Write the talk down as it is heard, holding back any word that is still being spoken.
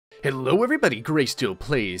Hello everybody,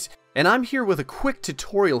 GrayStillPlays, and I'm here with a quick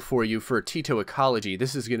tutorial for you for Tyto Ecology.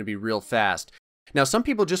 This is going to be real fast. Now some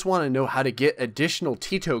people just want to know how to get additional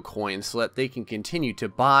Tyto coins so that they can continue to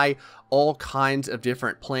buy all kinds of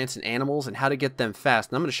different plants and animals and how to get them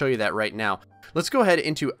fast. And I'm going to show you that right now. Let's go ahead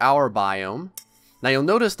into our biome. Now you'll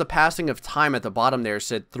notice the passing of time at the bottom there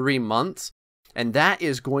said 3 months. And that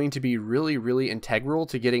is going to be really integral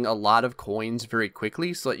to getting a lot of coins very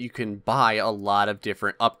quickly so that you can buy a lot of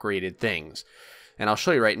different upgraded things. And I'll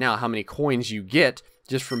show you right now how many coins you get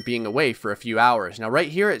just from being away for a few hours. Now right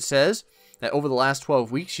here it says that over the last 12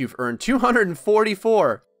 weeks you've earned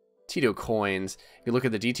 244 Tyto coins. If you look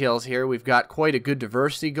at the details here, we've got quite a good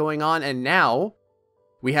diversity going on, and now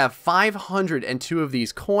we have 502 of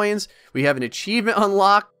these coins. We have an achievement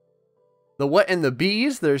unlocked. The what and the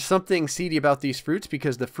bees, there's something seedy about these fruits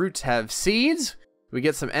because the fruits have seeds. We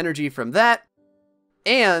get some energy from that.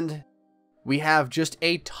 And we have just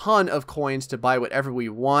a ton of coins to buy whatever we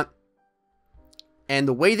want. And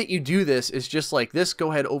the way that you do this is just like this.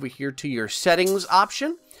 Go ahead over here to your settings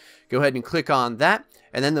option. Go ahead and click on that.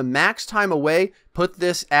 And then the max time away, put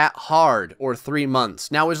this at hard or 3 months.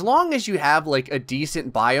 Now, as long as you have like a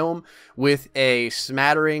decent biome with a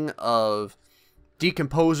smattering of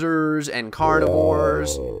decomposers and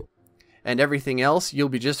carnivores and everything else, you'll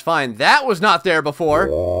be just fine. That was not there before.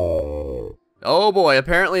 Oh boy,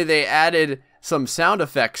 apparently they added some sound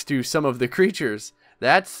effects to some of the creatures.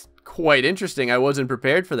 That's quite interesting. I wasn't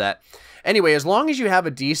prepared for that. Anyway, as long as you have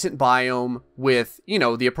a decent biome with, you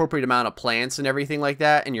know, the appropriate amount of plants and everything like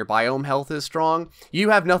that, and your biome health is strong,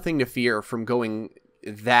 you have nothing to fear from going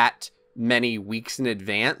that many weeks in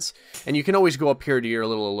advance. And you can always go up here to your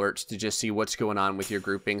little alerts to just see what's going on with your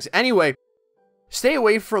groupings. Anyway, stay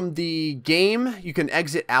away from the game. You can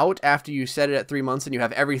exit out after you set it at 3 months and you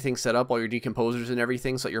have everything set up, all your decomposers and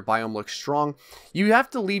everything, so that your biome looks strong. You have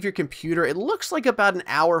to leave your computer, it looks like about an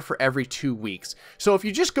hour for every 2 weeks. So if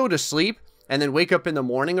you just go to sleep and then wake up in the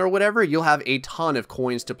morning or whatever, you'll have a ton of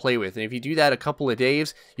coins to play with. And if you do that a couple of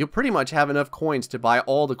days, you'll pretty much have enough coins to buy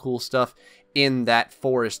all the cool stuff in that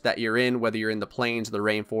forest that you're in, whether you're in the plains, the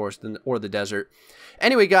rainforest, or the desert.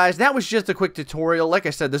 Anyway, guys, that was just a quick tutorial. Like I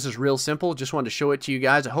said, this is real simple. Just wanted to show it to you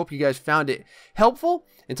guys. I hope you guys found it helpful.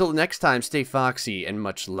 Until the next time, stay foxy and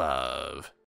much love.